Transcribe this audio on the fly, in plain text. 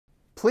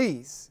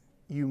Please,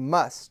 you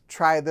must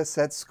try this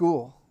at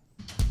school.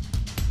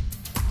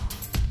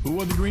 Who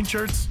wore the green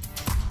shirts?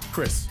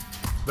 Chris,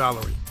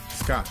 Valerie,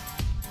 Scott.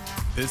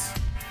 This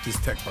is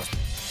Tech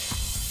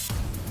Busters.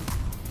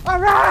 All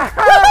right!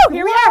 Woo!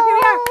 Here we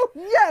are.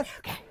 Yes!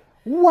 Okay.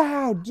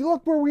 Wow,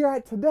 look where we are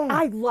at today.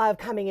 I love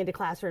coming into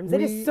classrooms. It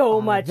is so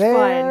much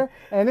fun.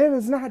 And it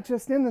is not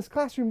just in this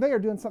classroom. They are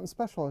doing something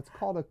special. It's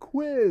called a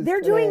quiz.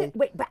 They're doing,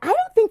 wait, but I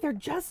don't think they're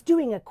just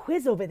doing a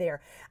quiz over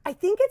there. I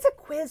think it's a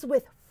quiz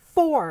with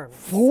forms.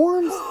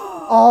 Forms?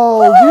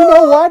 Oh, you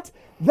know what?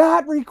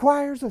 That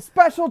requires a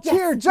special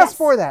cheer just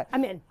for that.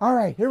 I'm in. All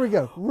right, here we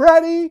go.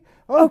 Ready?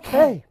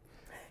 Okay.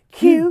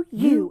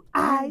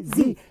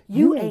 Q-U-I-Z.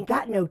 You ain't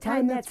got no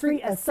time. That's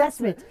free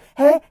assessment.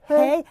 Hey,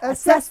 hey,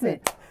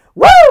 assessment.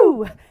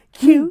 Woo!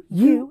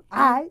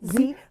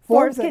 Q-U-I-Z.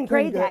 Forms can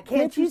grade that.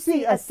 Can't you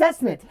see?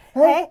 Assessment.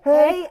 Hey,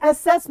 hey,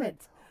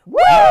 assessment.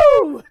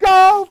 Woo!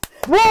 Go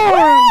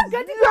Forms!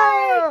 Good to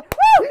go!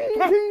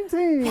 Woo!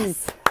 Team.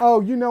 Yes.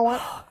 Oh, you know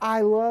what?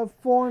 I love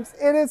forms.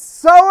 It is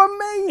so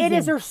amazing. It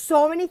is. There's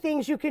so many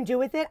things you can do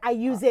with it. I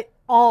use it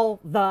all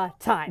the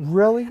time.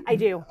 Really? I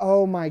do.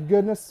 Oh my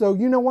goodness. So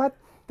you know what?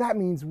 That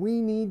means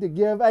we need to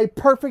give a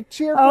perfect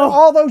cheer for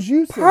all those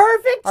uses.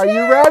 Perfect cheer! Are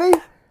you ready?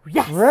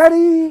 Yes.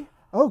 Ready?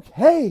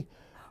 Okay.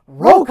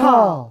 Roll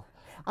call.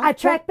 I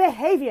track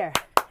behavior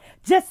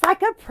just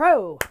like a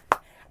pro.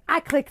 I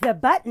click the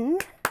button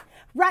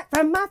right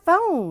from my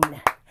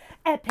phone.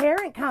 At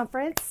parent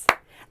conference,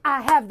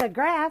 I have the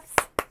graphs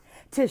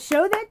to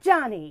show that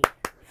Johnny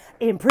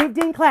improved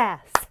in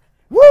class.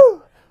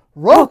 Woo!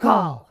 Roll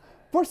call.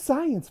 For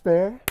science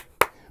fair,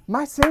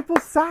 my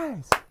sample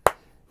size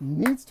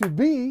needs to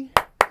be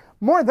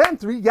more than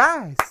 3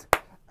 guys.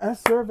 A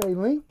survey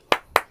link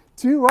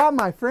to all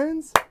my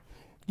friends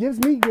gives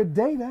me good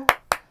data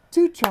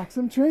to track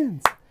some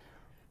trends.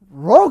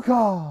 Roll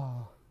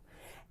call.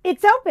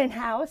 It's open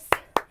house,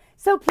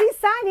 so please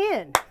sign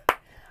in.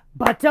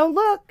 But don't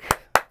look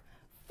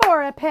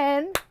for a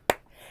pen.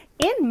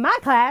 In my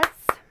class,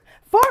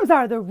 forms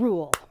are the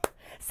rule.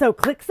 So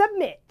click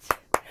submit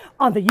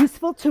on the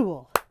useful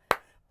tool.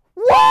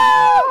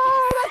 Whoa!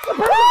 That's the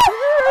perfect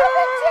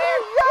cheer!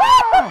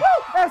 Yeah!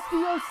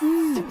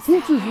 SDOC,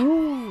 teachers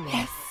rule.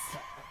 Yes.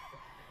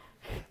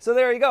 So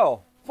there you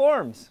go,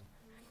 forms.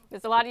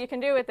 There's a lot you can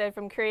do with it,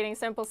 from creating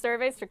simple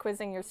surveys to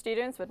quizzing your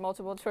students with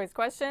multiple choice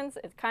questions.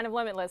 It's kind of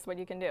limitless what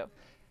you can do.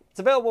 It's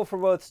available for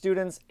both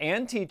students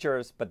and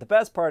teachers, but the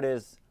best part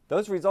is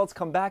those results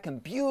come back in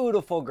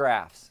beautiful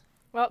graphs.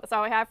 Well, that's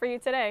all we have for you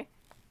today.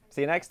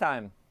 See you next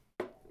time.